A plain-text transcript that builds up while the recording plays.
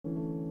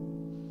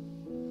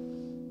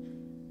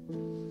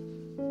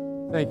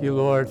Thank you,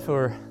 Lord,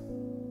 for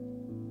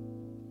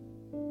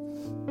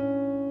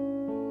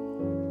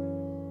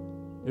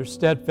your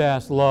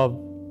steadfast love.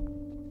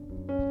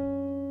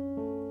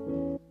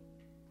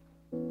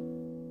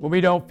 When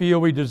we don't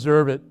feel we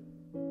deserve it,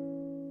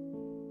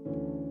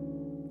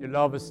 your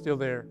love is still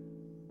there.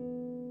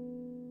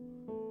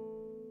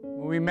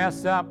 When we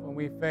mess up, when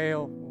we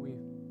fail,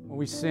 when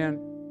we sin,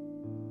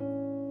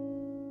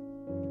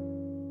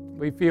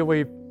 we feel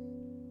we've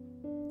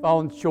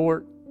fallen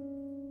short,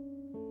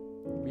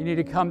 we need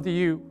to come to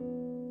you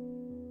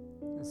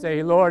and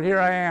say, Lord, here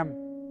I am.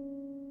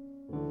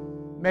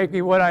 Make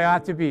me what I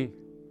ought to be.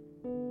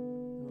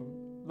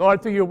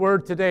 Lord, through your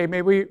word today,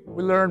 may we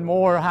learn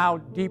more how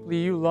deeply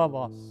you love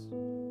us,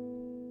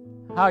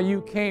 how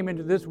you came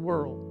into this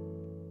world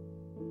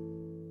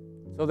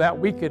so that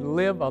we could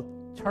live an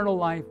eternal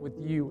life with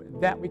you, and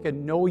that we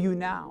can know you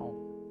now,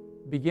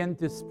 begin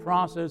this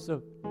process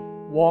of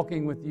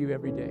walking with you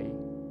every day.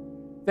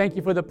 Thank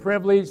you for the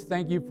privilege.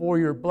 Thank you for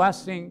your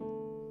blessing.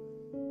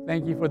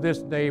 Thank you for this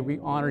day. We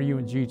honor you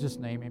in Jesus'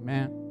 name.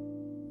 Amen.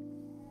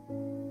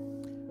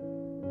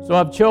 So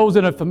I've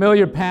chosen a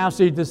familiar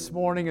passage this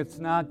morning. It's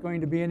not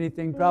going to be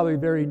anything probably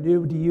very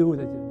new to you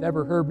that you've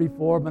never heard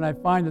before, but I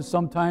find that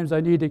sometimes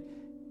I need to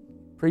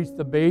preach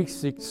the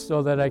basics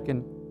so that I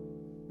can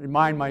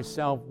remind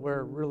myself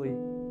where really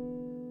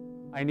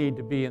I need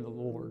to be in the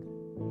Lord.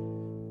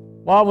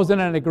 Well, I was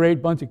in a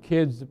great bunch of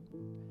kids,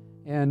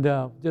 and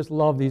just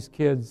love these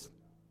kids.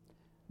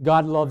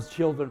 God loves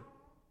children.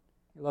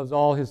 He loves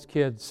all his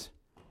kids.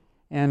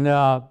 And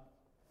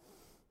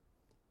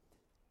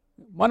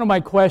one of my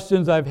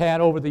questions I've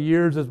had over the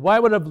years is, why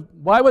would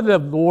the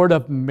Lord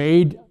have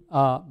made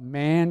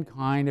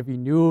mankind if he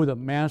knew the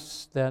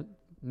mess that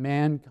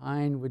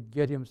mankind would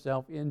get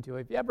himself into?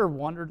 Have you ever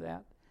wondered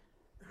that?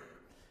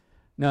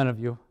 None of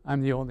you.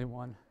 I'm the only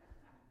one.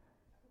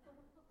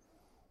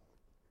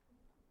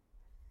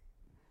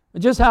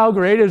 But just how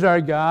great is our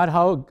God,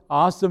 how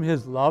awesome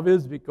his love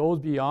is. It goes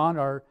beyond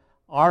our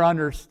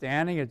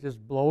understanding. It just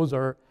blows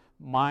our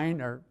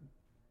mind, our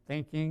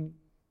thinking.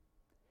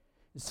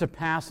 It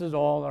surpasses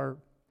all our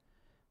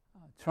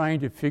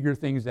trying to figure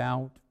things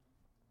out.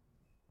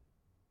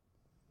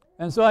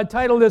 And so I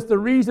titled this "The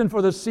Reason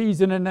for the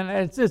Season," and then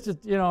it's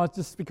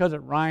just because it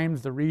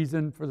rhymes. The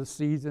reason for the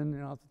season.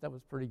 I thought that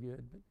was pretty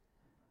good.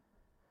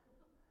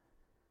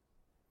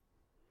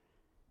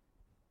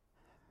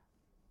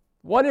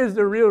 What is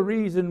the real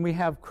reason we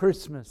have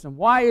Christmas? And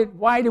why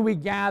do we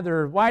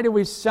gather? Why do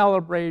we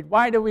celebrate?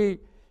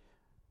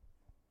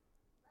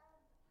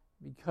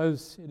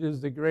 Because it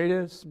is the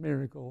greatest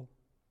miracle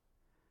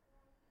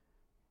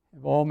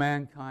of all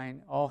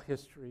mankind, all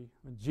history,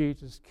 when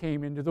Jesus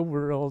came into the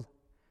world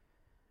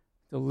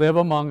to live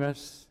among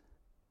us,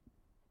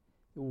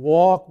 to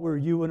walk where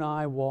you and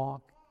I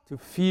walk, to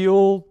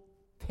feel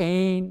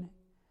pain,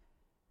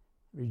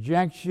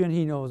 rejection.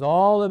 He knows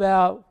all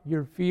about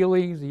your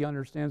feelings. He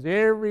understands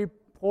every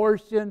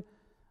portion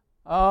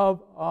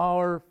of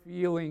our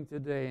feeling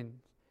today. And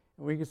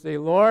we can say,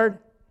 Lord,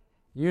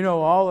 you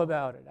know all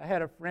about it. I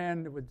had a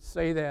friend who would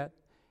say that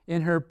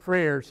in her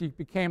prayers. She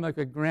became like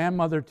a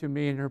grandmother to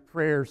me in her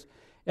prayers.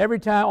 Every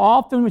time,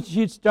 often when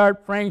she'd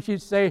start praying,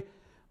 she'd say,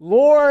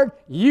 Lord,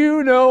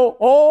 you know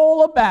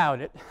all about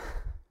it.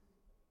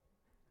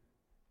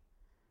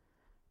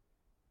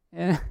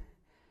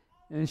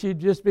 And she'd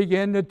just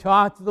begin to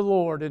talk to the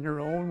Lord in her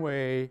own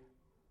way.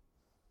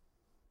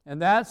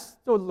 And that's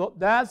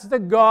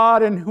the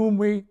God in whom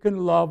we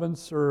can love and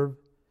serve.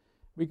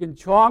 We can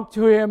talk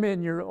to him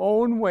in your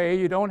own way.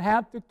 You don't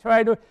have to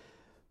try to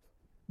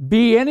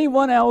be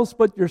anyone else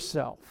but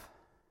yourself.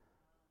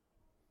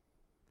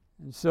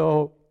 And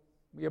so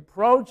we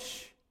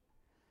approach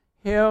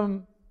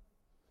him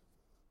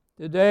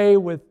today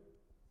with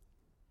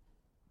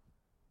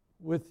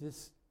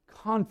this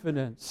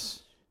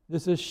confidence,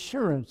 this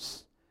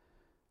assurance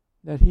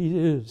that he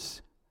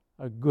is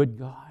a good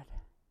God.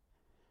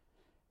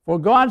 For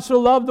God so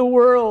loved the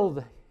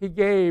world, he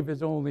gave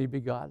his only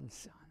begotten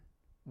Son.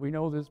 We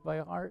know this by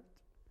heart.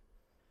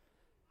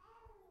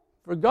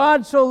 For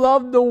God so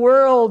loved the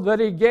world that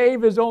he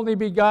gave his only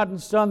begotten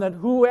Son, that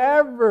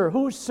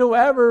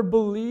whosoever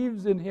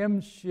believes in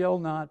him shall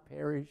not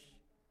perish,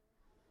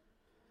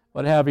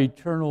 but have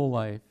eternal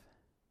life.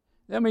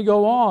 Then we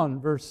go on,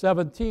 verse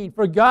 17.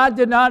 For God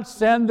did not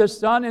send the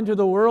Son into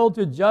the world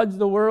to judge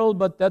the world,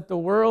 but that the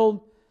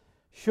world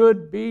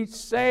should be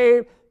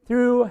saved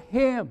through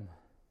him.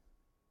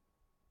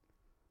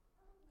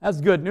 That's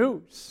good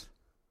news.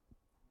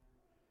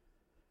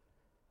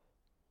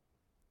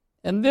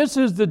 And this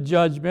is the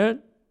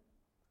judgment.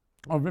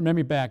 Oh, let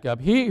me back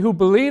up. He who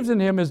believes in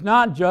him is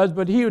not judged,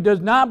 but he who does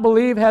not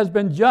believe has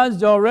been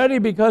judged already,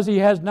 because he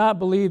has not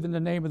believed in the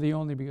name of the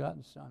only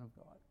begotten Son of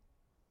God.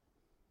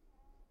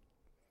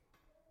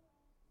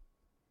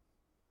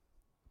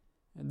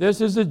 And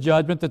this is the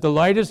judgment, that the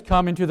light is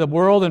come into the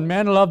world, and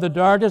men love the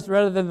darkness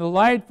rather than the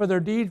light, for their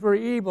deeds were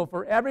evil.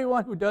 For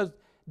everyone who does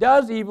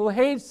evil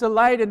hates the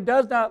light and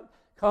does not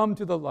come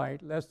to the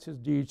light, lest his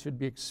deeds should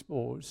be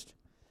exposed.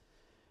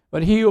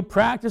 But he who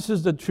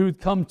practices the truth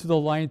comes to the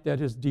light, that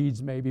his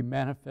deeds may be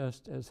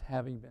manifest as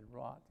having been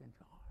wrought in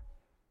God.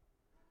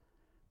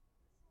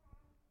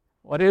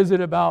 What is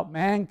it about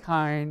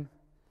mankind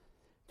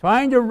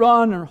trying to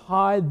run or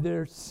hide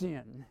their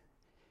sin?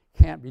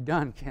 Can't be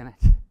done, can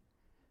it?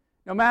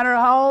 No matter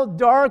how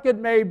dark it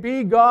may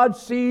be, God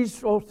sees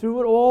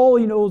through it all.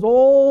 He knows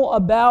all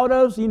about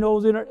us. He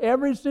knows in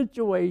every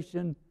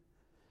situation.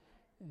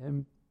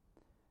 And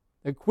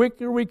the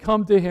quicker we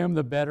come to Him,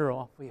 the better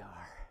off we are.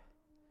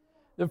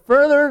 The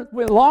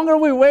longer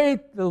we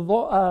wait,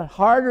 the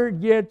harder it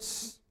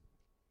gets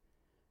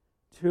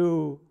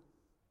to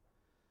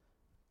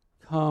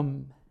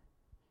come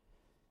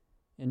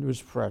into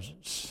His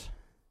presence.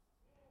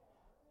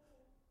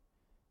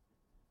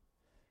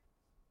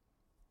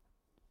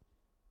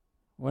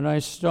 When I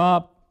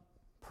stop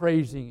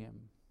praising Him,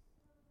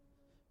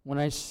 when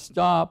I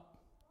stop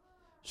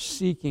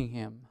seeking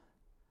Him,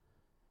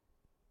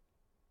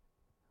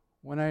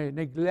 when I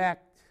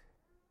neglect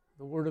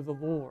the word of the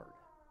Lord,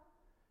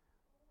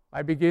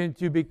 I begin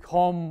to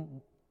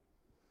become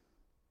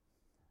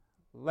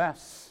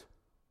less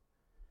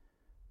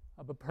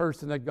of a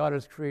person that God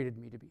has created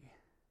me to be.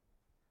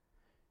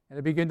 And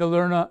I begin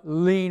to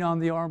lean on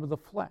the arm of the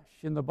flesh.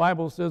 And the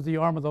Bible says the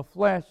arm of the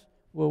flesh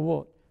will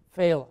what?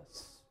 Fail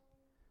us.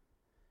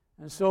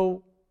 And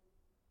so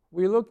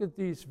we look at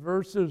these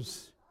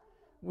verses,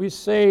 we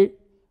say,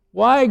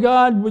 why,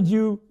 God, would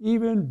you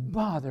even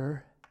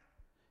bother,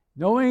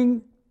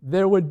 knowing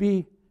there would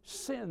be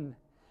sin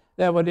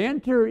that would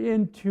enter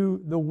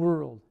into the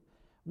world?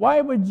 Why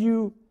would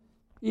you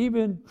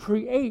even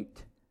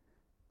create?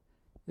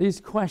 These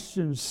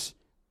questions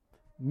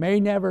may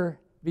never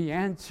be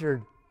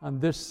answered on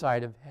this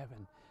side of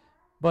heaven.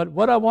 But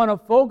what I want to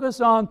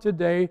focus on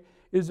today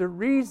is the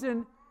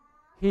reason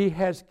He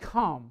has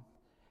come.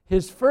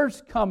 His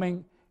first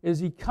coming is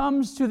He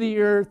comes to the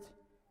earth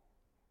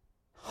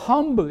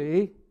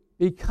humbly,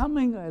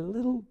 becoming a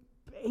little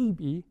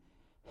baby,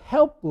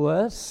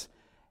 helpless,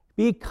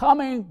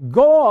 becoming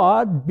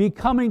God,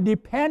 becoming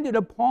dependent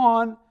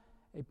upon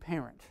a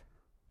parent.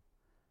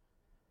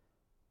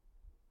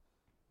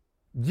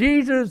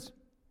 Jesus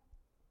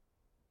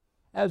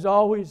has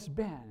always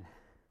been.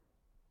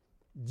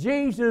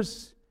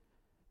 Jesus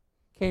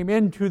came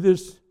into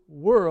this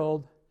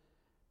world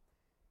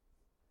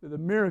through the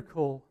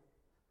miracle,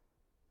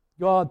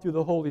 God through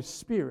the Holy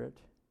Spirit.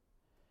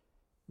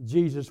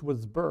 Jesus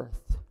was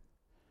birthed.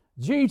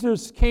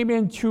 Jesus came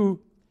into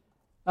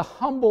a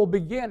humble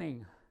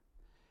beginning.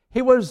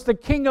 He was the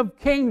King of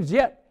Kings,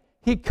 yet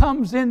He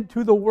comes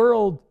into the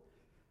world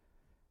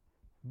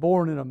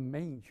born in a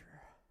manger,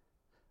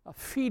 a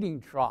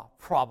feeding trough,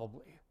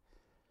 probably.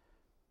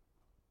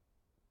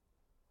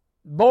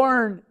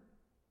 Born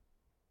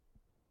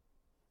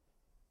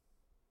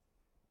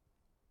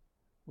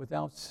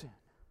without sin.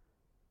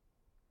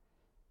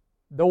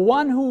 The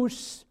one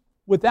who's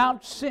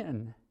without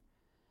sin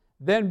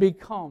then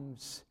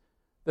becomes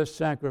the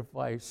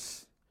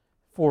sacrifice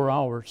for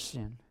our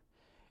sin.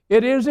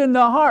 It is in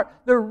the heart.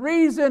 The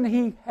reason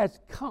He has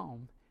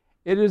come,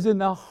 it is in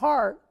the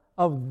heart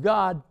of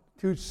God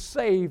to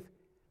save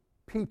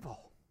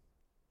people.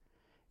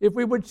 If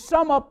we would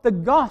sum up the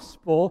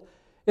gospel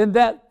in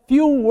that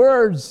few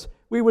words,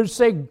 we would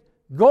say,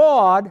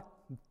 God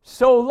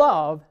so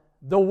loved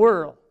the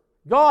world.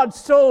 God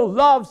so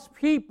loves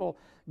people.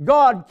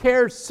 God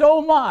cares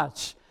so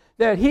much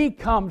that He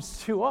comes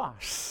to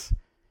us.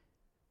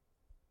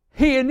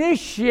 He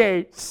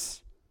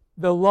initiates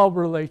the love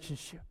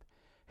relationship.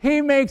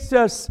 He makes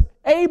us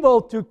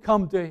able to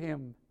come to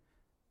Him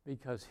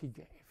because He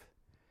gave.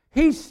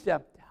 He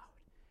stepped out.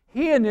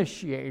 He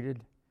initiated.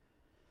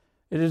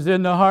 It is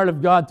in the heart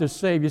of God to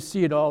save. You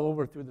see it all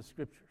over through the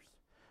Scriptures.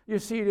 You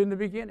see it in the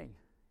beginning.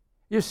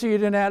 You see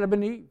it in Adam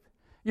and Eve.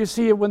 You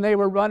see it when they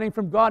were running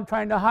from God,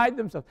 trying to hide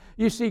themselves.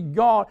 You see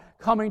God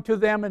coming to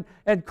them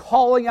and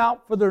calling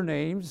out for their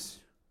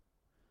names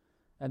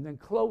and then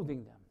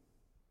clothing them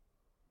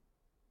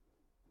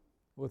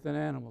with an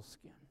animal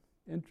skin.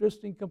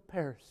 Interesting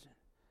comparison.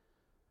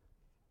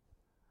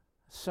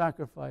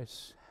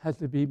 Sacrifice had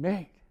to be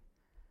made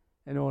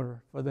in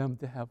order for them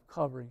to have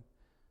covering.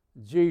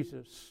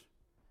 Jesus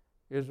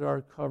is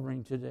our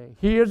covering today.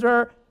 He is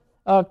our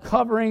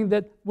covering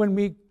that when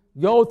we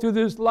go through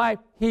this life,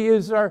 He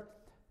is our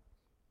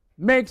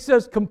makes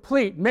us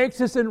complete,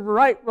 makes us in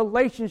right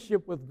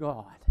relationship with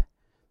God.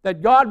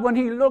 That God, when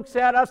He looks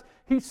at us,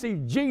 He sees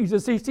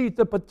Jesus. He sees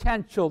the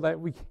potential that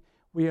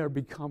we are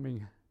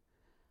becoming.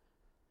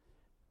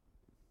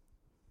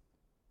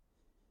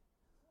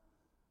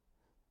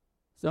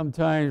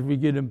 Sometimes we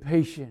get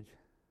impatient,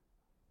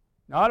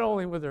 not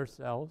only with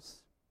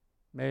ourselves,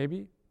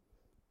 maybe,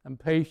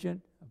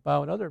 impatient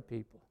about other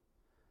people.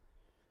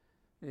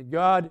 And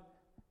God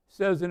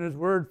says in His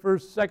Word, 2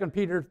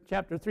 Peter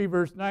chapter 3,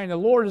 verse 9, the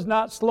Lord is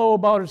not slow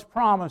about His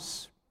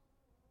promise,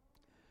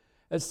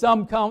 as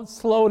some count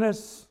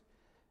slowness,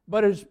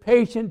 but is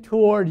patient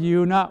toward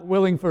you, not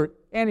willing for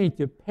any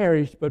to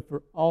perish, but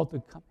for all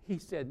to come. He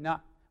said,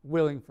 not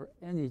willing for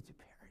any to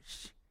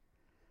perish,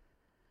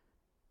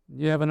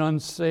 You have an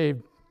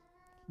unsaved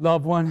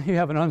loved one. You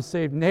have an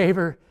unsaved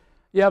neighbor.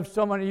 You have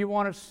someone you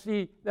want to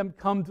see them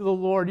come to the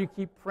Lord. You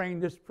keep praying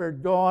this prayer.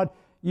 God,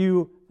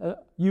 you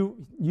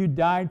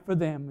died for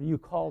them. And you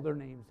call their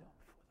names out.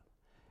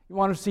 You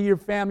want to see your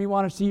family. You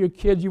want to see your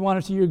kids. You want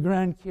to see your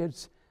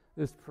grandkids.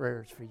 This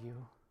prayer is for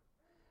you.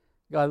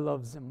 God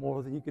loves them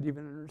more than you could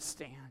even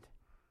understand.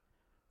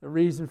 The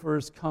reason for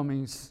His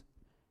comings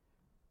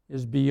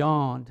is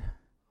beyond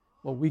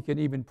what we can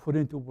even put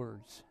into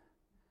words.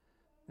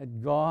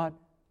 That God,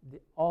 the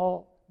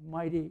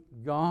Almighty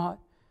God,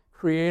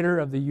 Creator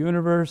of the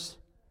universe,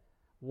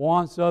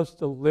 wants us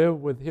to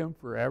live with Him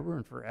forever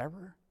and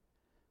forever.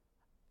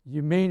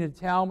 You mean to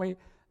tell me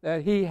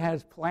that He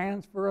has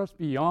plans for us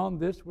beyond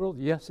this world?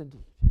 Yes,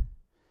 indeed.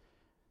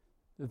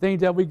 The thing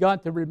that we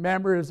got to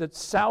remember is that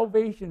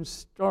salvation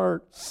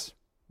starts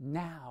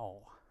now.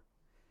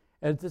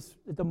 At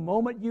the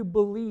moment you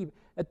believe,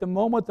 at the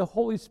moment the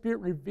Holy Spirit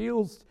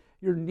reveals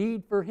your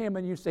need for Him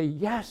and you say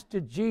yes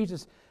to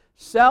Jesus,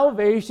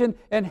 salvation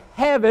and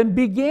heaven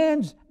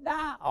begins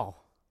now.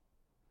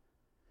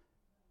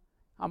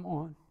 Come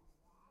on.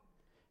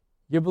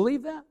 You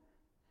believe that?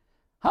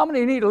 How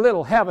many need a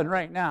little heaven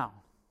right now?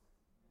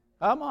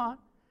 Come on.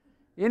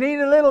 You need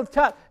a little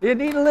touch. You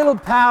need a little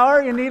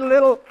power. You need a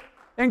little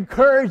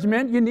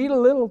encouragement. You need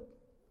a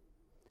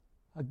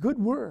good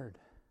word.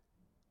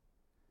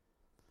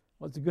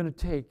 What's it going to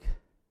take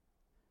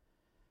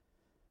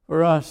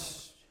for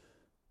us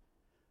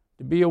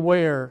to be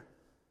aware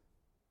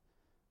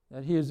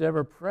that He is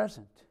ever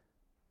present?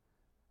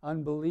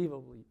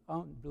 Unbelievably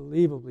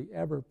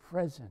ever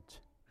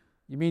present.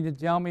 You mean to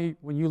tell me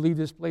when you leave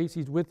this place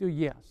He's with you?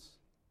 Yes.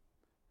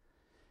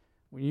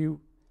 When you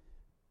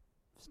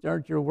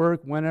start your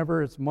work,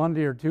 whenever it's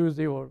Monday or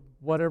Tuesday or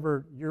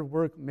whatever your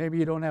work, maybe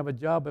you don't have a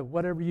job, but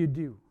whatever you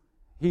do,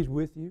 He's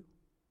with you.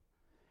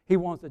 He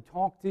wants to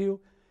talk to you.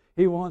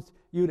 He wants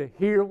you to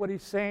hear what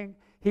He's saying.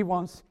 He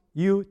wants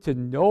you to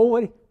know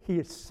what He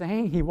is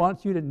saying. He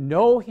wants you to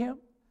know Him.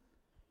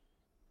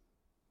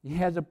 He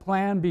has a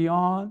plan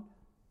beyond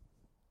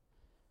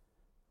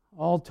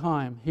all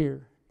time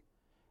here.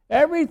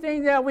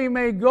 Everything that we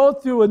may go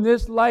through in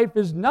this life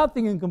is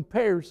nothing in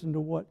comparison to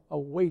what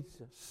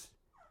awaits us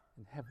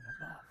in heaven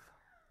above.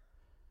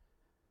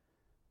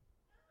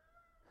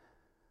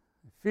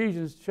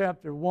 Ephesians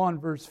chapter 1,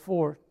 verse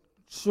 4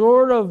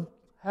 sort of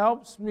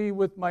helps me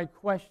with my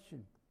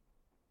question.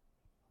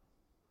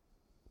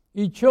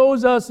 He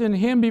chose us in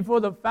Him before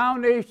the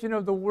foundation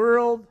of the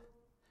world,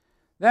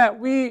 that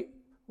we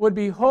would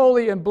be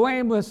holy and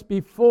blameless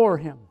before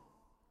Him.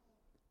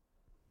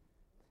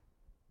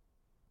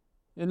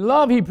 In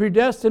love, He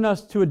predestined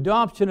us to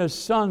adoption as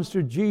sons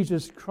through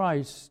Jesus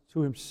Christ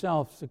to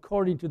Himself,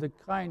 according to the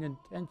kind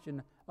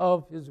intention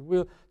of His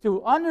will.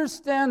 To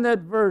understand that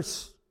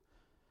verse,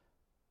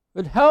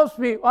 it helps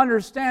me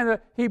understand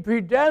that He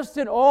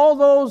predestined all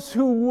those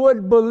who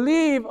would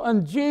believe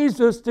on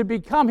Jesus to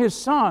become His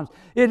sons.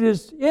 It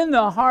is in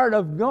the heart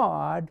of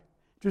God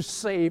to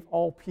save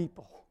all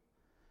people.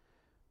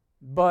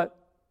 But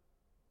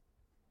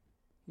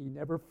He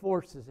never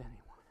forces anyone.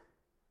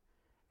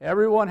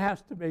 Everyone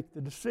has to make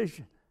the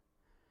decision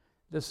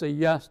to say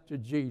yes to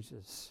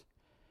Jesus.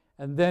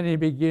 And then He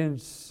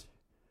begins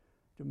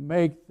to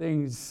make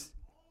things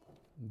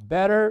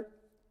better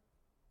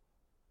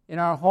in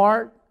our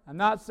heart. I'm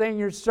not saying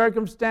your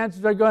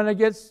circumstances are going to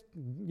get,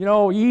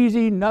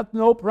 easy,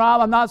 no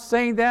problem. I'm not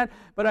saying that.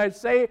 But I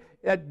say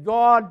that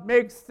God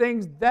makes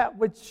things that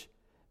which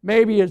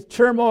maybe is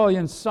turmoil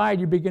inside,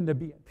 you begin to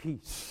be at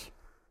peace.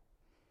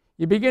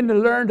 You begin to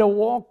learn to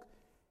walk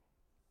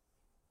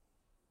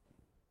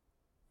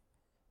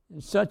in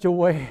such a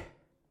way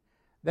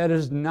that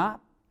is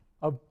not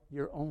of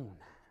your own.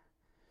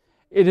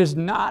 It is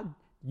not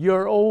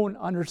your own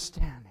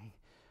understanding.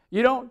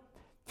 You don't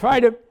try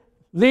to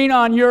lean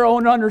on your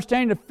own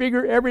understanding to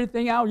figure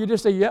everything out. You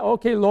just say, yeah,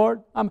 okay,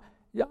 Lord.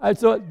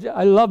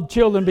 I love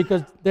children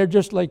because they're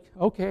just like,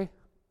 okay.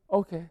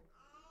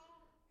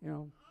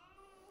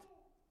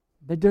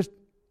 They just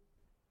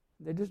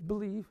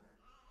believe.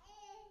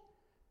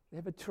 They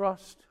have a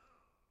trust.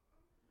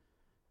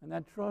 And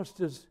that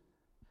trust is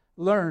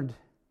learned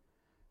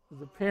with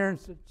the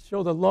parents that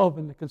show the love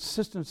and the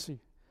consistency.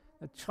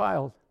 The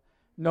child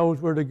knows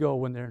where to go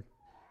when they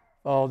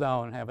fall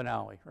down and have an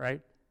alley,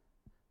 right?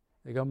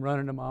 They come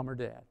running to mom or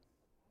dad.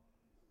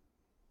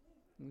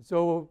 And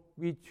so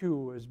we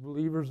too, as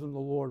believers in the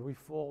Lord, we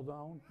fall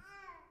down.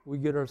 We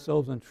get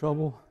ourselves in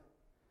trouble.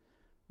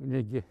 We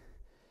need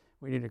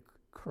to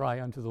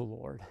cry unto the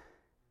Lord.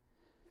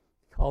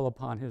 Call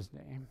upon His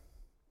name.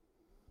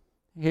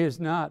 He is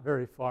not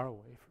very far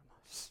away from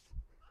us.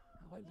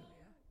 Hallelujah.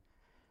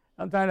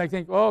 Sometimes I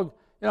think,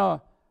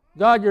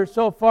 God, you're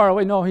so far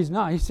away. No, He's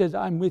not. He says,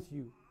 I'm with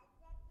you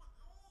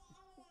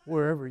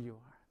wherever you are.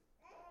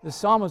 The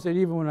psalmist said,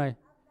 even when I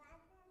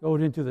go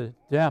into the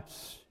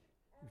depths,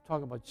 we're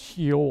talking about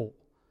Sheol,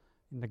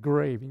 in the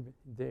grave, even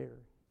there.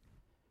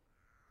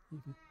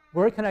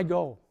 Where can I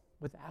go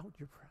without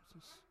your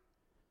presence?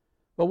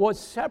 But what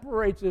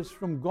separates us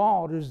from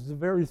God is the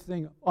very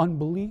thing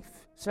unbelief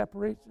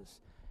separates us,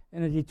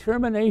 and a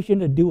determination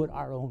to do it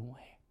our own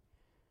way.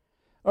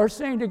 Or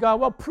saying to God,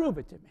 well, prove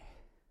it to me.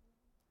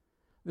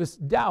 This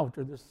doubt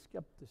or this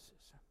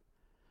skepticism.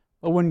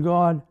 But when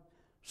God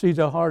sees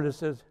our heart, it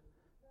says,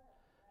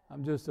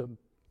 I'm just an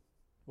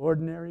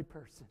ordinary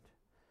person.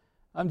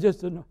 I'm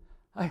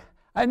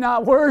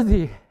not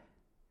worthy.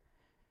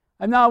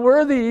 I'm not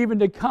worthy even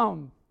to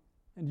come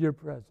into your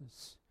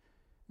presence.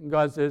 And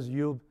God says,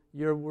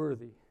 you're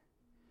worthy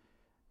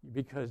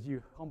because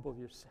you humble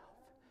yourself.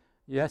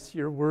 Yes,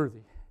 you're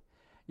worthy.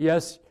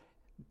 Yes,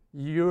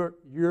 you're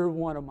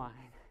one of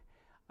mine.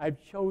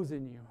 I've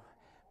chosen you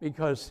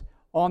because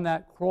on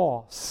that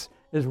cross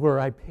is where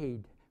I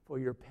paid for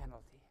your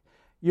penalty.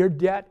 Your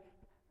debt,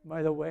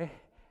 by the way,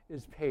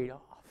 is paid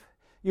off.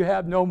 You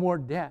have no more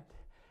debt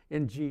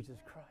in Jesus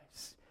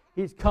Christ.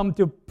 He's come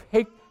to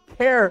take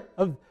care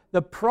of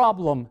the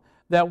problem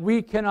that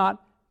we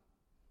cannot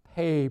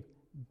pay.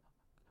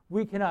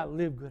 We cannot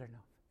live good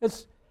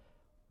enough.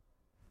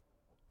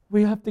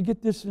 We have to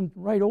get this in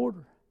right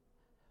order.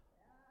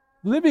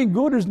 Living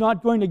good is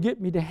not going to get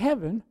me to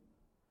heaven,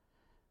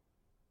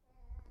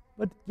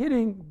 but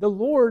getting the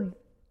Lord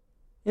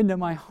into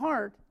my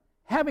heart,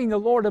 having the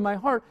Lord in my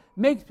heart,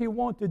 makes me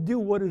want to do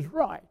what is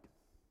right.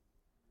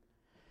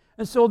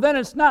 And so then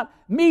it's not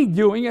me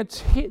doing it, it's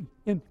Him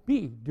in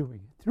me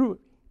doing it, through it,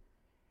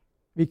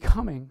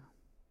 becoming.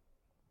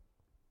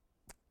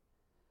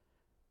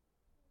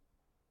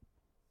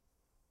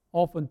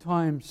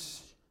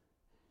 Oftentimes,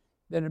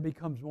 then it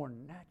becomes more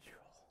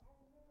natural.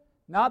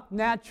 Not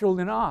natural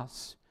in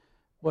us,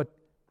 but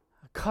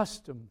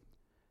accustomed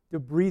to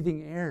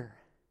breathing air.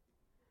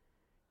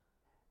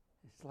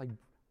 It's like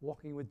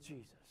walking with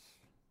Jesus.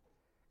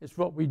 It's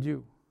what we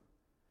do.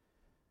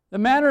 The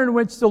manner in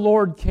which the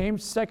Lord came,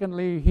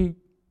 secondly,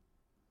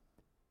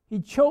 He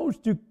chose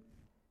to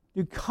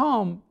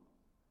come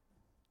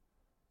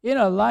in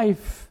a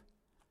life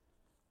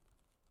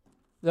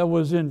that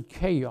was in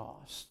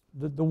chaos.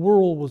 The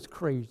world was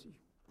crazy.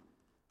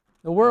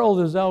 The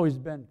world has always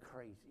been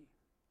crazy,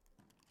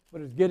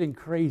 but it's getting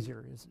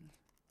crazier, isn't it?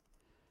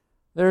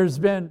 There's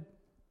been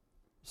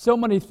so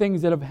many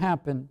things that have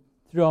happened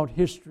throughout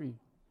history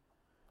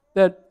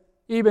that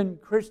even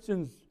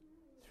Christians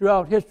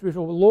throughout history say,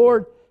 well,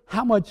 Lord,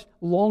 how much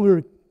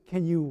longer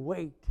can you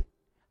wait?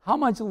 How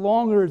much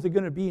longer is it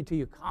going to be until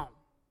you come?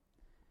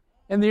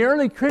 And the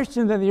early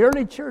Christians and the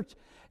early church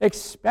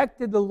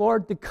expected the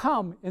Lord to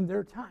come in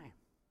their time.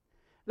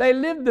 They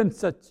lived in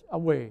such a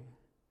way.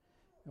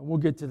 And we'll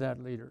get to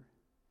that later.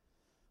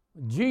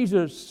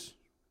 Jesus,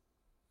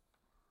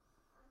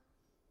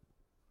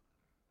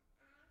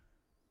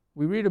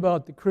 we read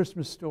about the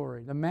Christmas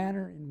story, the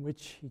manner in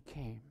which He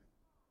came.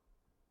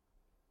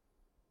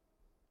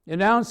 The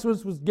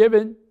announcement was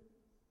given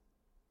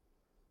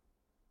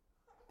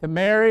to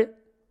Mary.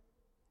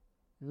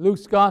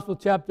 Luke's Gospel,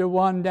 chapter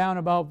 1, down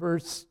about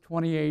verse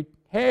 28.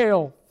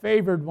 Hail,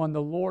 favored one,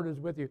 the Lord is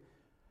with you.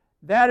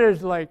 That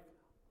is like,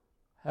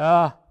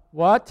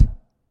 what?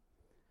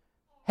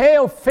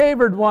 Hail,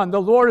 favored one,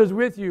 the Lord is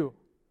with you.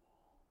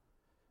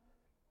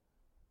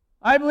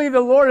 I believe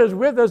the Lord is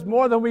with us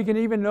more than we can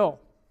even know.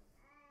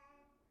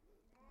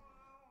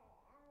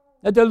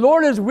 That the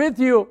Lord is with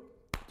you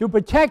to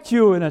protect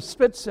you in a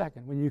split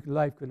second when your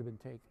life could have been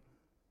taken.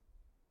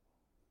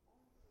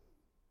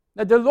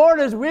 That the Lord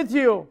is with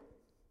you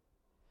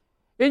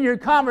in your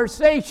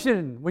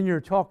conversation when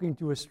you're talking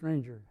to a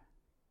stranger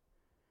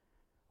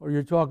or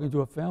you're talking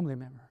to a family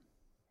member.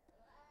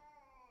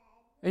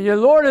 And your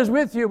Lord is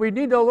with you. We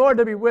need the Lord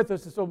to be with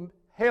us. So,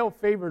 hail,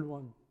 favored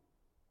one.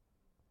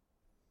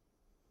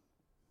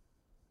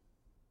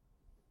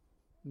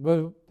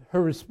 But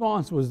her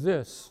response was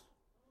this.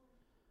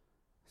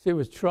 She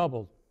was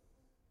troubled.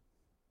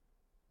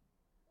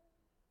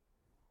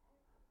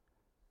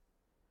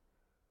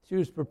 She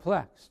was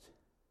perplexed.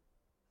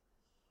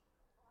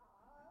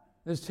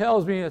 This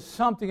tells me it's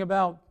something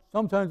about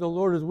sometimes the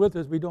Lord is with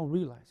us, we don't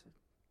realize it.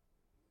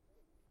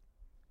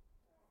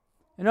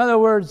 In other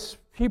words,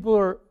 people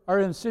are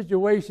in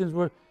situations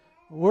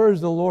where is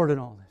the Lord in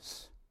all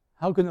this?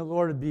 How can the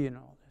Lord be in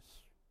all this?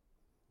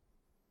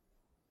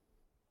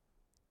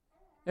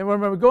 And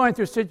when we're going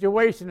through a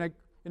situation that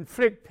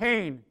inflict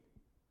pain,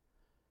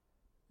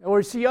 or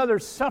we see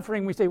others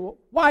suffering, we say, well,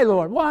 why,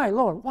 Lord? Why,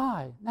 Lord?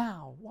 Why?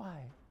 Now?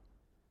 Why?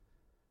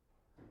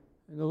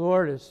 And the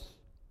Lord is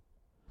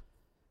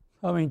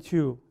coming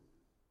to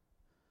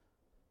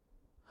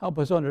help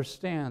us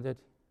understand that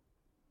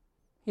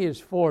He is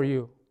for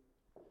you.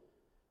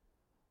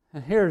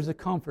 And here's the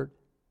comfort.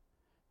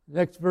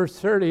 Next verse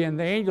 30, and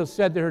the angel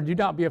said to her, do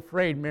not be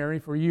afraid, Mary,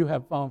 for you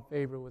have found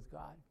favor with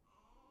God.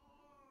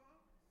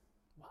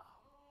 Wow.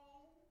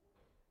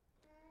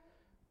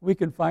 We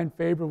can find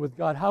favor with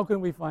God. How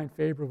can we find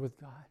favor with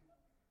God?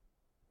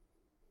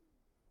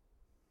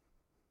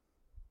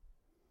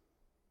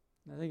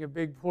 I think a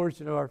big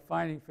portion of our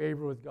finding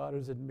favor with God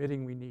is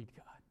admitting we need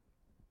God.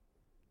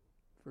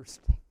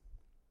 First thing.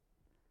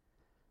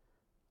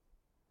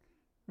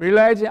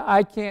 Realizing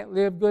I can't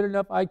live good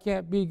enough, I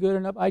can't be good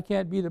enough, I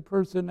can't be the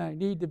person I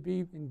need to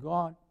be in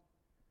God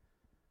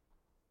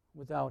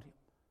without Him.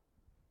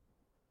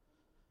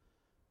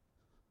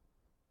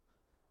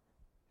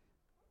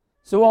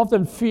 So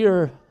often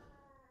fear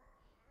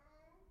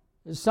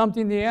is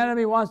something the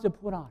enemy wants to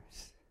put on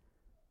us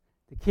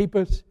to keep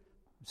us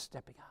from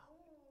stepping out,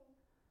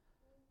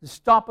 to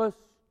stop us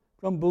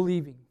from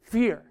believing.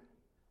 Fear.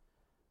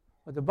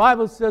 But the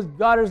Bible says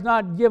God has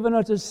not given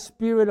us a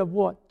spirit of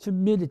what?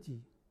 Timidity.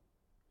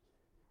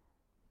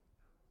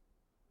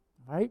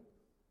 Right?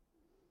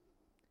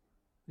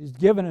 He's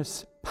given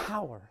us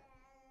power,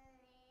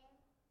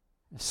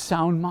 a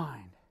sound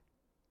mind.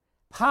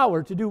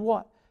 Power to do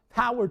what?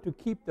 Power to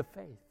keep the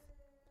faith.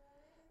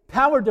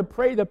 Power to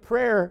pray the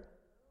prayer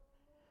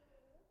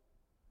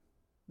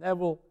that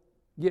will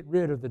get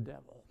rid of the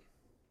devil.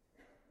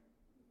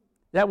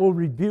 That will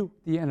rebuke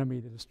the enemy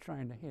that is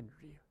trying to hinder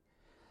you.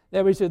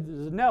 That we said,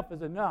 enough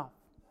is enough.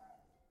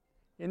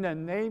 In the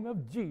name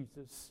of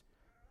Jesus,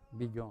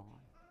 be gone.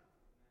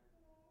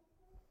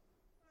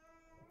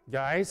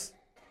 Guys,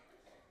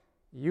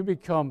 you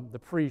become the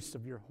priest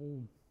of your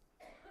home.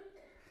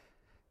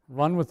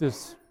 Run with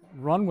this.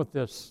 Run with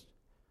this.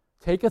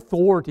 Take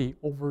authority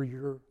over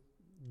your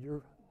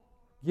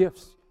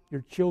gifts,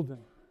 your children.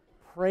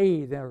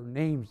 Pray their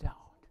names out.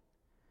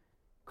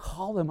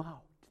 Call them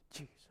out to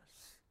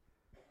Jesus.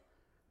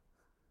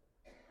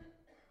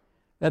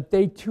 That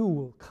they too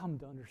will come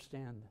to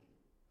understand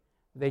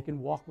that they can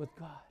walk with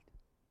God.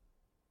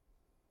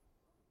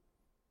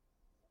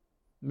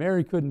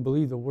 Mary couldn't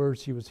believe the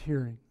words she was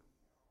hearing.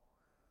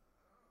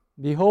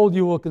 Behold,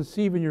 you will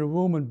conceive in your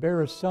womb and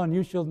bear a son.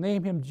 You shall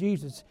name him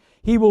Jesus.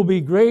 He will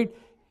be great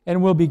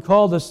and will be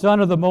called the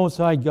Son of the Most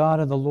High God,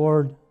 and the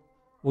Lord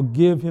will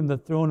give him the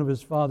throne of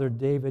his father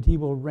David. He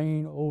will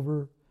reign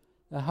over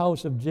the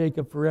house of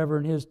Jacob forever,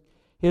 and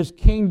his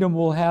kingdom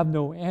will have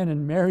no end.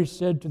 And Mary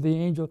said to the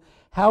angel,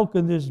 how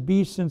can this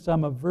be since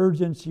I'm a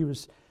virgin?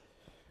 This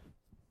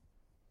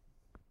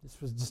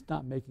was just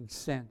not making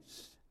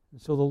sense.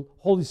 And so the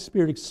Holy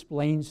Spirit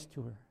explains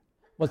to her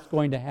what's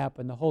going to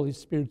happen. The Holy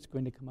Spirit's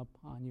going to come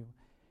upon you.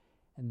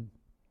 And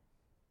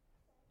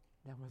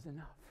that was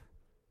enough.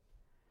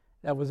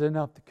 That was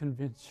enough to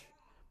convince you.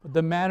 But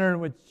the manner in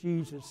which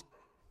Jesus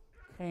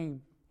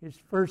came, his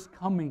first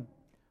coming,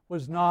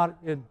 was not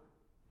in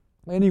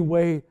any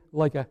way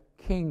like a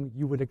king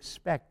you would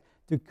expect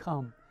to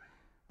come.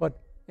 But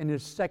in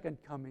his second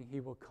coming, he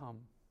will come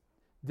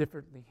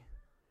differently.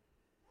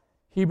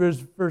 Hebrews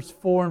verse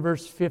 4 and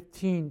verse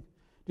 15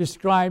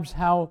 describes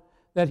how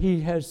that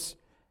he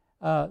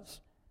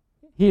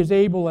is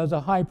able as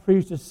a high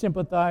priest to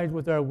sympathize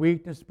with our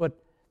weakness, but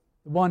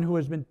the one who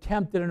has been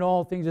tempted in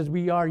all things as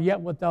we are, yet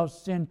without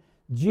sin,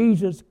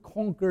 Jesus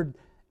conquered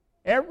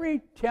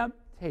every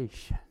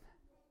temptation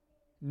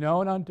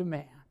known unto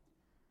man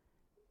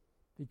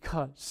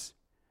because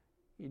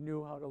he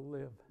knew how to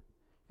live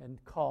and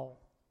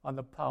call on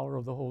the power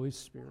of the Holy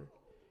Spirit.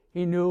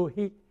 He knew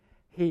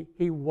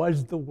he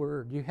was the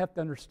Word. You have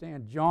to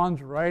understand,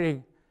 John's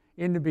writing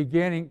in the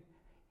beginning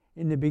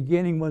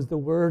was the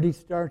Word. He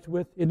starts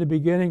with, in the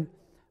beginning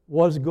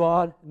was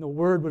God, and the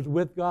Word was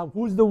with God.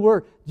 Who's the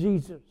Word?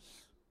 Jesus.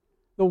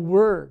 The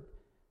Word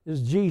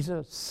is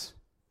Jesus.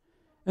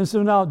 And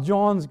so now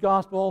John's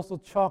Gospel also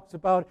talks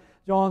about,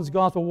 John's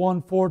Gospel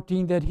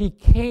 1:14, that he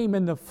came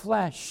in the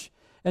flesh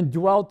and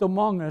dwelt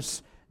among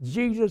us.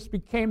 Jesus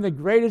became the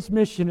greatest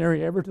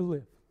missionary ever to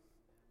live.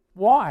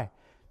 Why?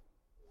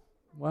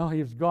 Well, he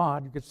was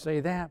God, you could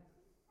say that.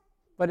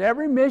 But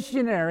every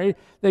missionary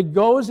that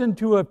goes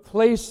into a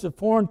place, a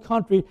foreign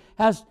country,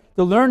 has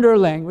to learn their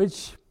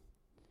language.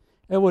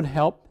 That would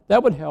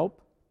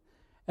help.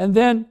 And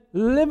then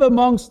live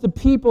amongst the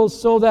people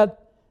so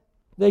that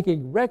they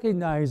can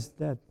recognize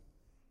that,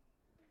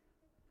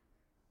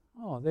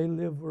 oh, they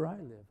live where I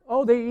live.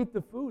 Oh, they eat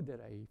the food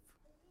that I eat.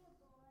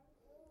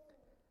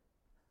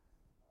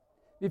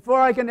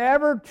 Before I can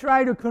ever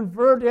try to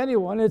convert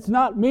anyone, it's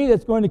not me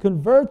that's going to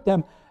convert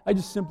them. I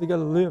just simply got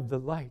to live the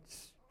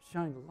lights,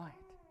 shine the light.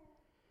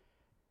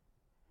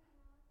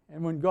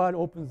 And when God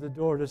opens the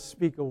door to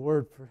speak a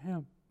word for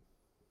him,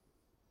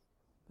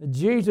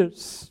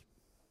 Jesus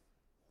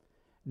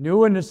knew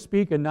when to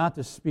speak and not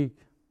to speak.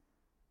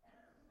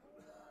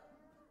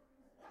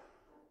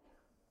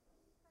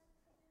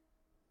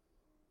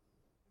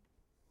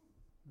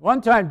 One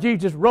time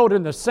Jesus wrote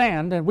in the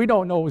sand, and we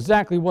don't know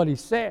exactly what he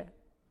said.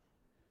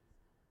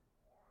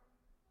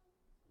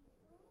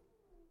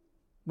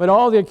 But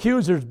all the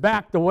accusers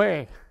backed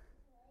away.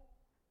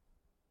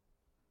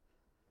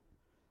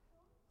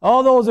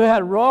 All those who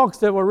had rocks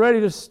that were ready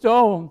to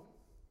stone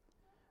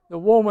the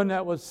woman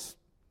that was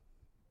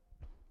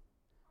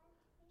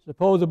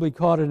supposedly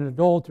caught in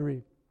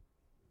adultery.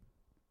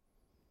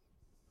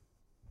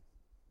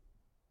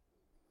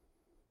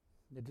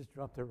 They just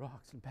dropped their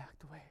rocks and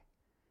backed away.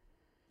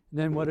 And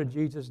then what did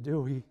Jesus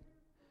do? He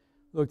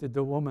looked at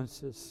the woman and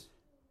says,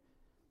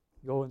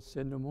 go and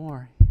sin no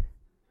more.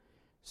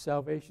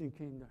 Salvation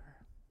came to her.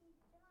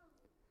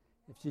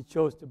 If she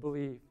chose to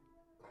believe,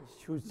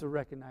 she chose to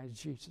recognize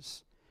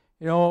Jesus.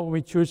 You know, when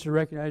we choose to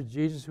recognize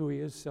Jesus, who He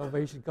is,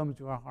 salvation comes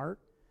to our heart.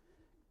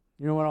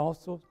 You know what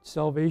also?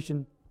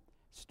 Salvation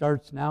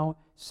starts now.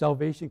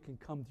 Salvation can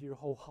come to your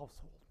whole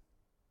household.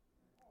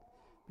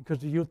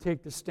 Because you'll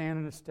take the stand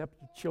and the step,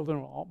 your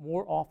children will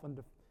more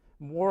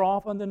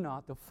often than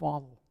not to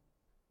follow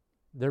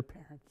their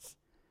parents.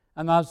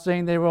 I'm not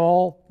saying they were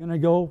all going to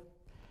go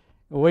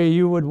the way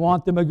you would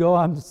want them to go.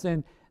 I'm just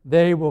saying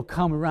they will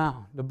come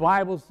around. The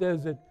Bible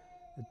says that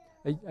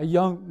a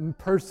young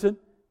person,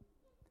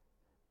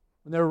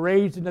 when they're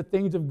raised in the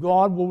things of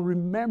God, will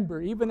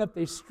remember. Even if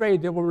they stray,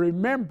 they will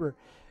remember.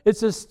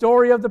 It's a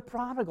story of the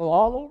prodigal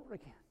all over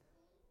again.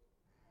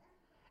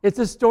 It's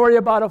a story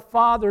about a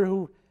father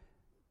who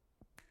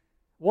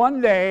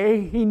one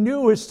day he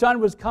knew his son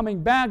was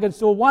coming back, and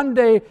so one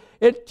day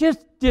it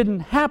just didn't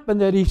happen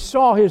that he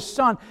saw his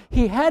son.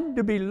 He had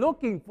to be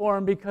looking for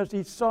him because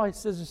he saw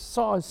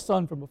his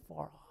son from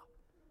afar off.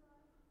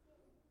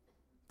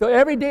 So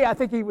every day I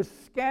think he was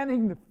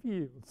scanning the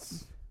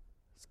fields.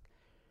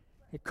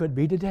 It could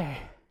be today.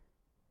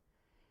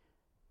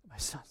 My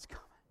son's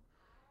coming.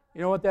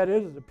 You know what that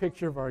is? It's a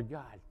picture of our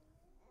God.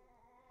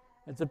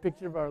 It's a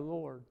picture of our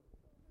Lord,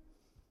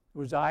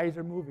 whose eyes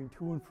are moving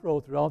to and fro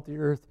throughout the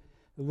earth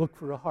to look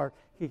for a heart.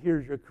 He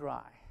hears your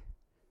cry.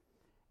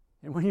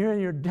 And when you're in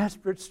your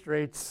desperate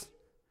straits,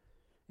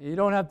 you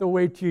don't have to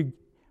wait till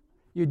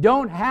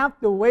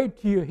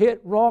you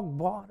hit rock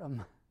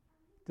bottom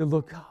to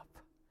look up.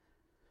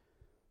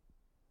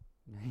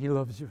 He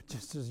loves you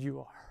just as you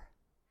are.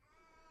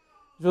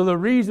 So the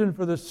reason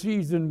for the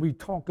season we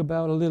talk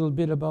about a little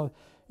bit about,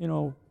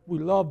 I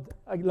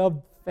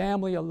love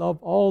family, I love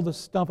all the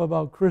stuff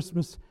about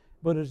Christmas,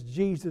 but it's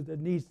Jesus that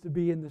needs to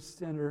be in the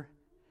center.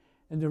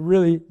 And the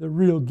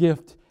real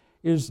gift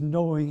is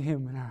knowing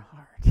Him in our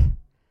heart.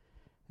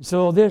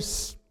 So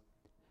this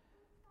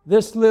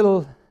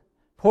little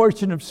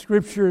portion of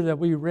Scripture that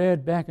we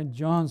read back in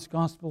John's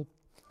Gospel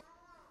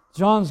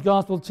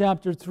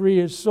chapter 3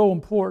 is so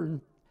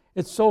important.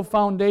 It's so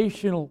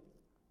foundational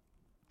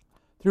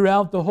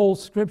throughout the whole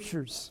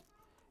Scriptures.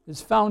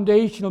 It's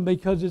foundational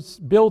because it's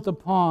built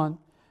upon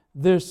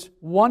this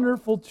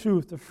wonderful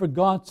truth that for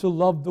God to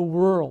love the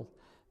world,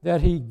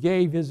 that He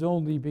gave His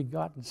only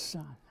begotten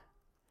Son,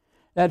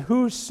 that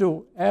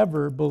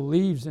whosoever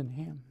believes in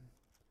Him.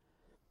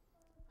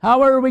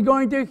 How are we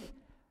going to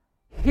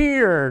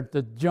hear,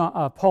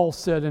 Paul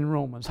said in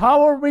Romans?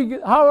 How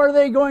are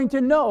they going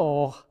to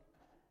know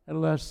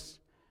unless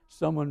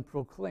someone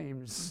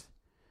proclaims,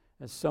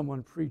 as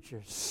someone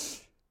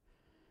preaches?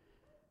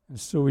 And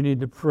so we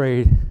need to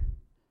pray,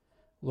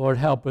 Lord,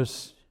 help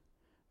us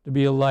to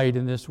be a light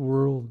in this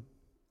world,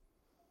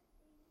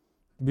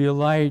 to be a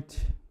light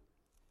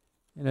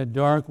in a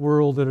dark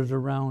world that is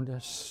around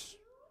us.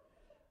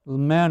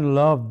 Men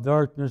love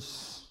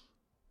darkness.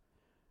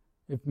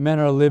 If men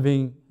are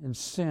living in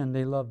sin,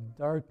 they love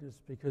darkness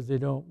because they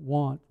don't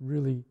want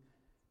really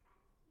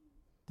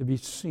to be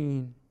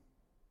seen.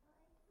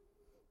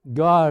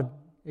 God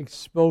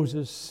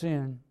exposes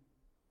sin.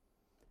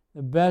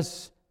 The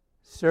best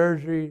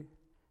surgery,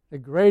 the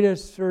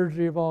greatest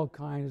surgery of all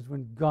kind is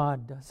when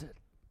God does it.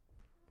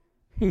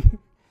 He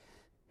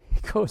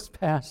goes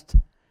past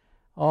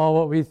all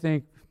what we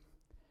think,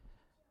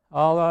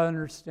 all our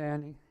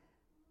understanding.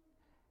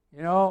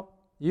 You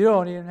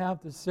don't even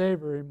have to say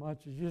very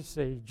much. You just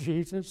say,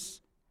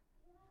 Jesus,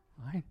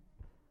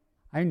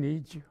 I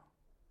need you.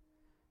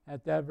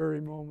 At that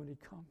very moment He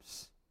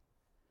comes.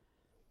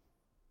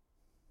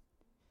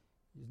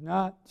 He's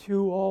not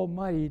too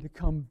almighty to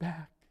come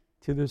back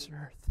to this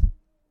earth.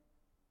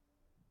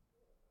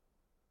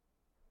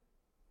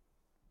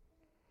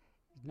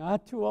 He's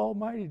not too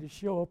almighty to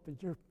show up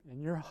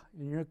in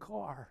your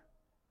car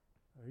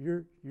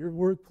or your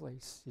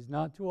workplace. He's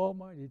not too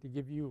almighty to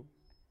give you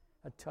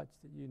a touch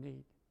that you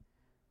need.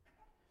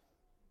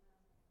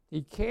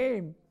 He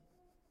came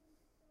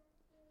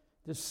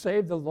to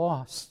save the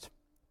lost.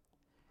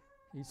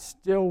 He's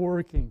still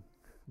working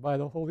by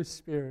the Holy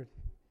Spirit,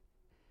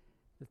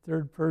 the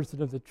third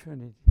person of the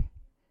Trinity.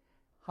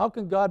 How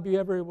can God be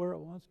everywhere at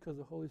once? Because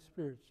the Holy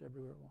Spirit's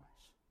everywhere at once.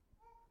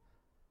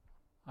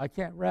 I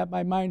can't wrap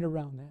my mind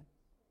around that,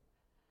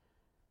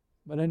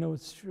 but I know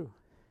it's true.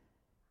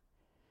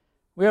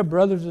 We have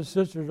brothers and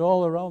sisters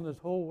all around this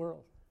whole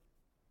world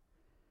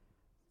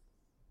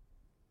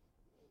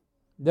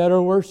that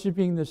are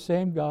worshiping the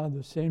same God,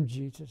 the same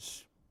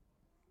Jesus.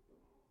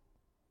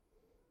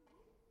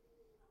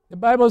 The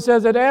Bible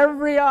says that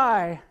every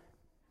eye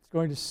is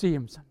going to see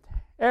Him someday.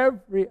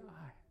 Every eye.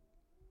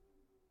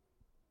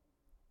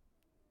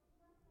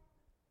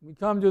 We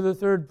come to the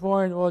third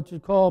point, what you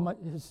call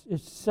his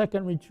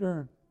second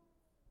return.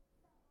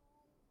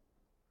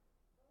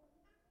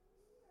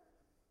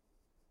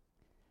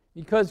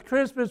 Because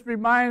Christmas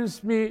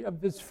reminds me of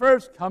His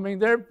first coming,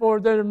 therefore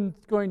there's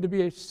going to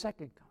be a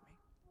second coming.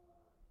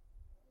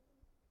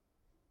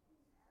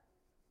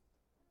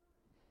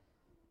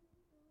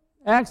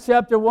 Acts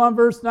chapter 1,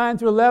 verse 9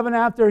 through 11,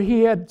 after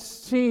He had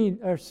seen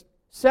or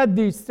said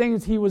these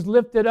things, He was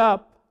lifted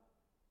up.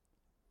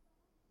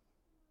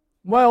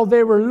 While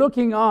they were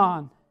looking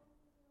on,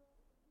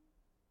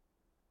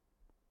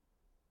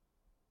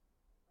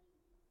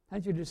 I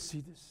want you to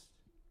see this.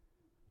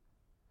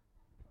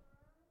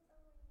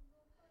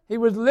 He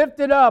was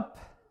lifted up.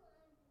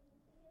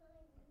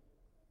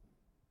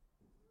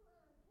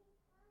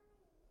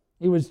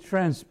 He was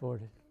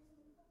transported.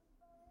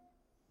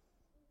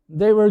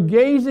 They were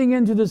gazing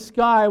into the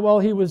sky while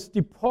he was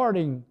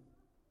departing.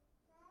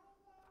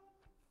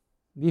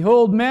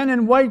 Behold, men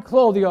in white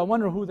clothing. I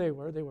wonder who they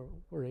were. They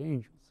were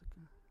angels.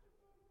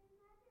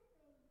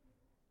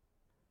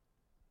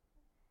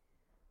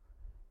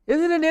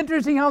 Isn't it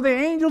interesting how the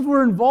angels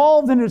were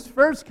involved in his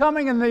first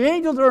coming and the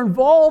angels are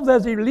involved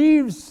as he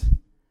leaves?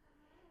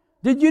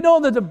 Did you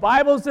know that the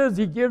Bible says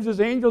he gives his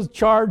angels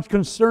charge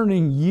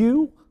concerning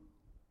you?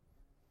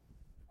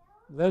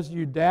 Lest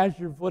you dash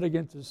your foot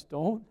against a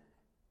stone?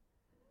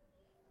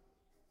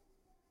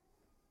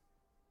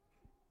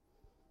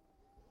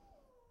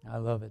 I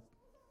love it.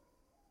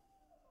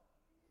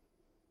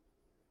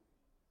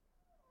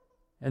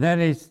 And then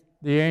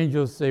the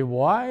angels say,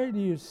 why do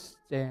you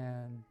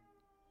stand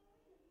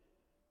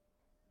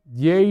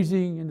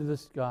gazing into the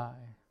sky?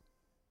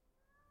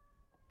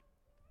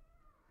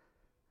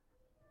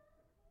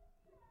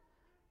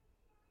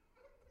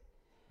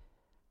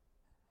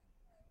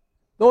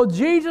 Though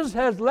Jesus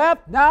has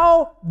left,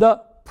 now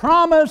the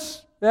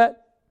promise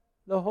that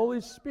the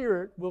Holy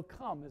Spirit will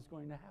come is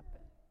going to happen.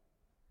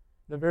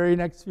 The very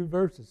next few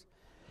verses.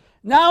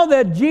 Now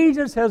that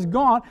Jesus has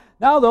gone,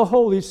 now the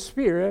Holy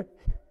Spirit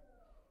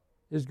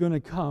is going to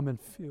come and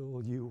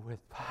fill you with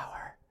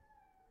power.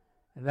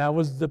 And that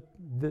was the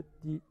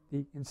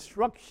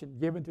instruction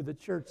given to the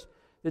church.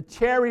 To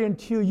tarry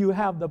until you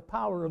have the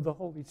power of the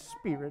Holy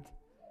Spirit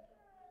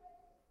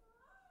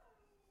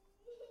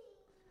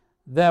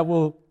that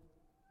will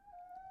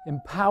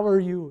empower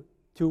you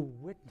to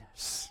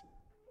witness.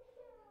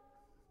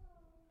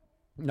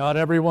 Not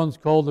everyone's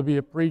called to be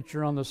a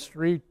preacher on the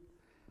street,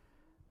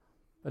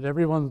 but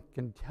everyone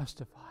can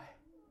testify.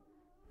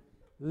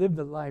 Live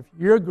the life.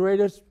 Your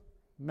greatest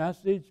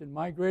message and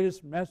my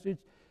greatest message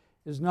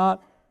is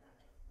not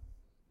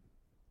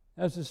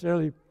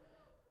necessarily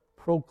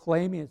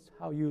proclaiming, it's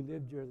how you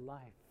lived your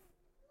life.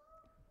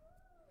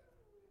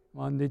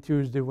 Monday,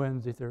 Tuesday,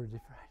 Wednesday, Thursday,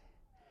 Friday.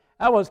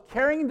 I was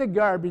carrying the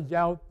garbage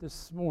out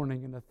this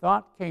morning and the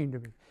thought came to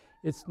me,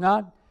 it's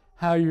not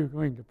how you're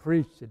going to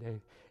preach today,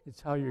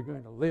 it's how you're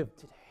going to live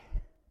today.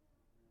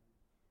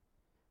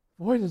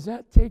 Boy, does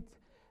that takes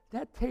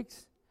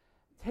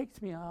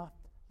me off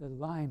the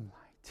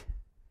limelight.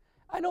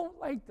 I don't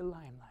like the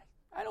limelight.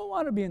 I don't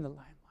want to be in the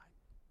limelight.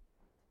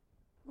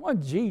 I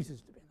want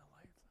Jesus to be in the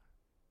limelight.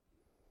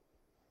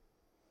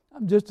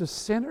 I'm just a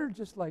sinner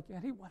just like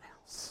anyone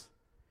else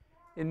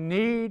in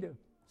need of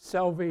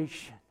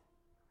salvation.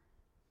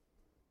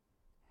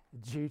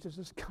 Jesus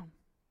has come.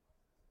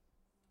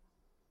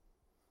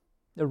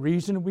 The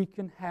reason we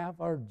can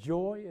have our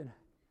joy and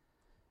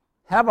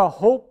have a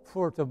hope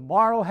for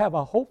tomorrow, have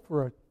a hope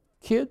for our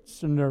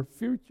kids and their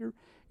future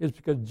is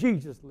because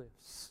Jesus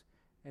lives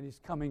and He's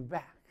coming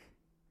back.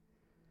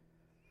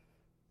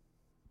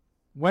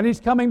 When He's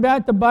coming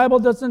back, the Bible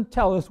doesn't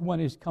tell us when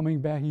He's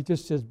coming back. He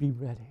just says, be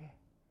ready.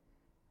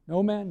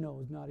 No man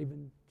knows, not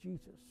even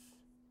Jesus.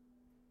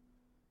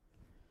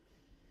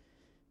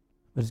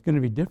 But it's going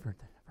to be different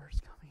than the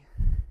first coming.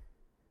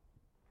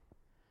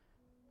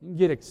 You can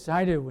get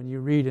excited when you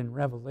read in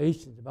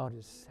Revelations about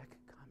His second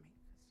coming.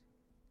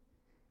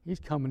 He's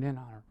coming in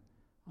on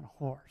a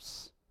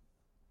horse.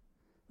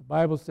 The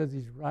Bible says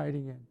He's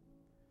riding in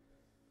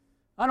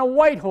on a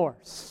white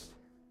horse.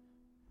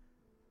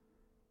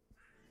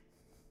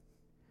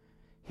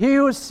 He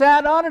who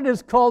sat on it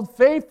is called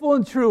faithful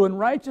and true. In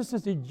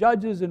righteousness He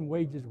judges and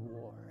wages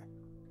war.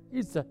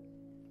 He's going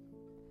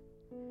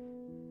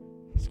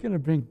to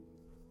bring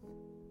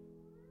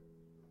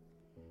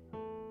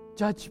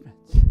judgment.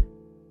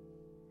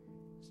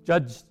 He's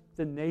judged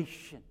the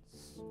nations.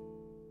 He's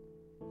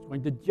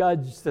going to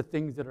judge the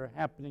things that are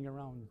happening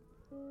around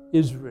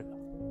Israel.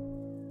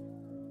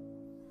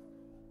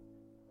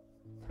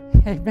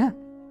 Amen.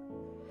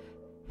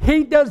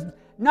 He does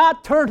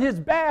not turn His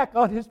back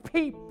on His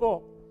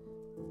people.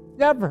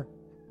 Never.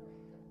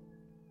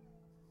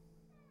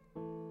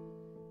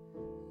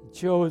 He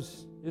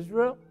chose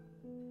Israel.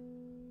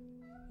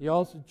 He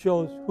also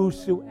chose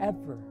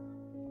whosoever.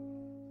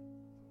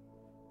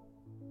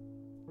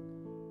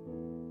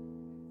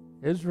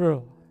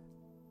 Israel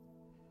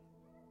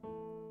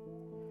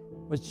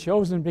was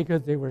chosen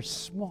because they were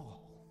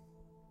small.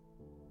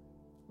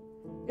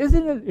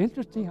 Isn't it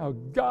interesting how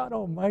God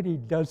Almighty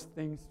does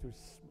things through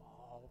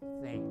small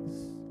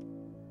things?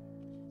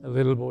 A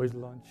little boy's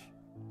lunch.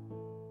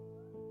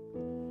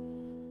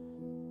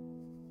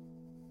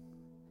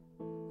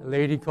 A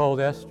lady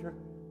called Esther,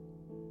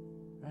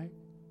 right?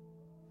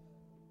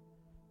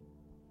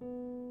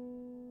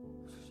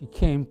 She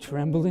came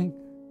trembling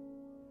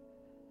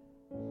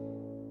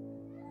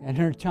in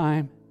her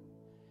time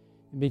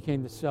and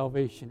became the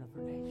salvation of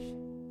her nation.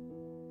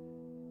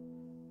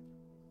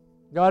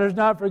 God has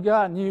not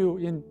forgotten you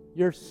in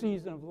your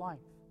season of life.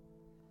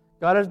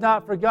 God has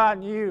not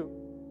forgotten you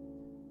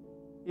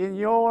in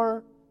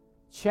your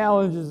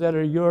challenges that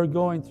you're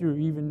going through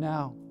even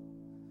now.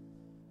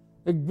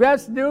 The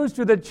best news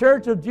to the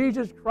church of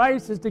Jesus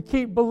Christ is to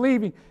keep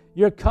believing.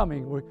 You're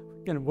coming. We're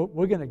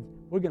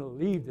gonna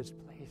leave this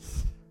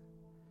place.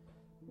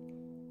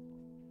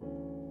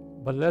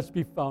 But let's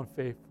be found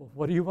faithful.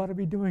 What do you want to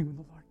be doing when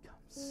the Lord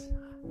comes?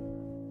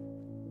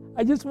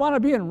 I just want to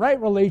be in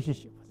right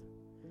relationship with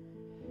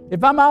Him.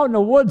 If I'm out in the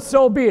woods,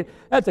 so be it.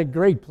 That's a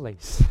great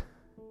place.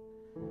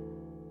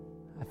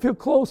 I feel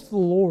close to the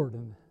Lord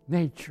and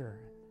nature.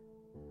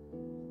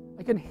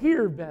 I can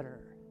hear better.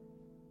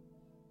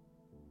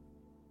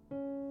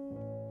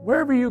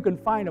 Wherever you can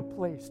find a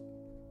place,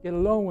 get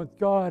alone with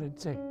God and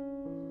say,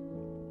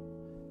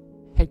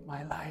 take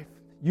my life,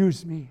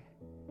 use me,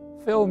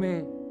 fill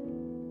me.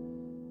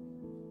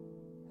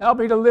 Help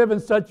me to live in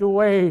such a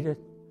way that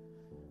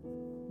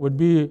would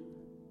be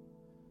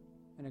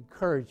an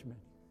encouragement.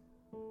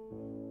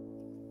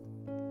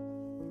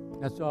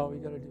 That's all we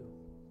got to do.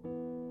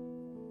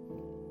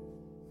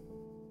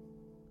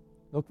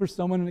 Look for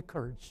someone to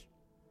encourage.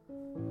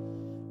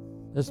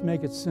 Let's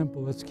make it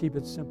simple. Let's keep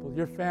it simple.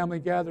 Your family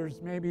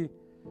gathers maybe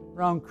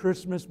around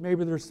Christmas.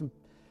 Maybe there's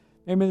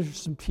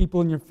some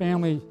people in your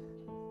family.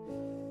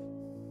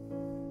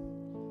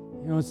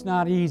 You know, it's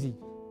not easy.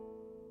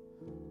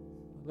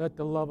 Let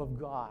the love of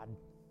God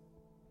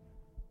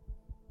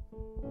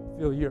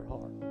fill your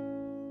heart.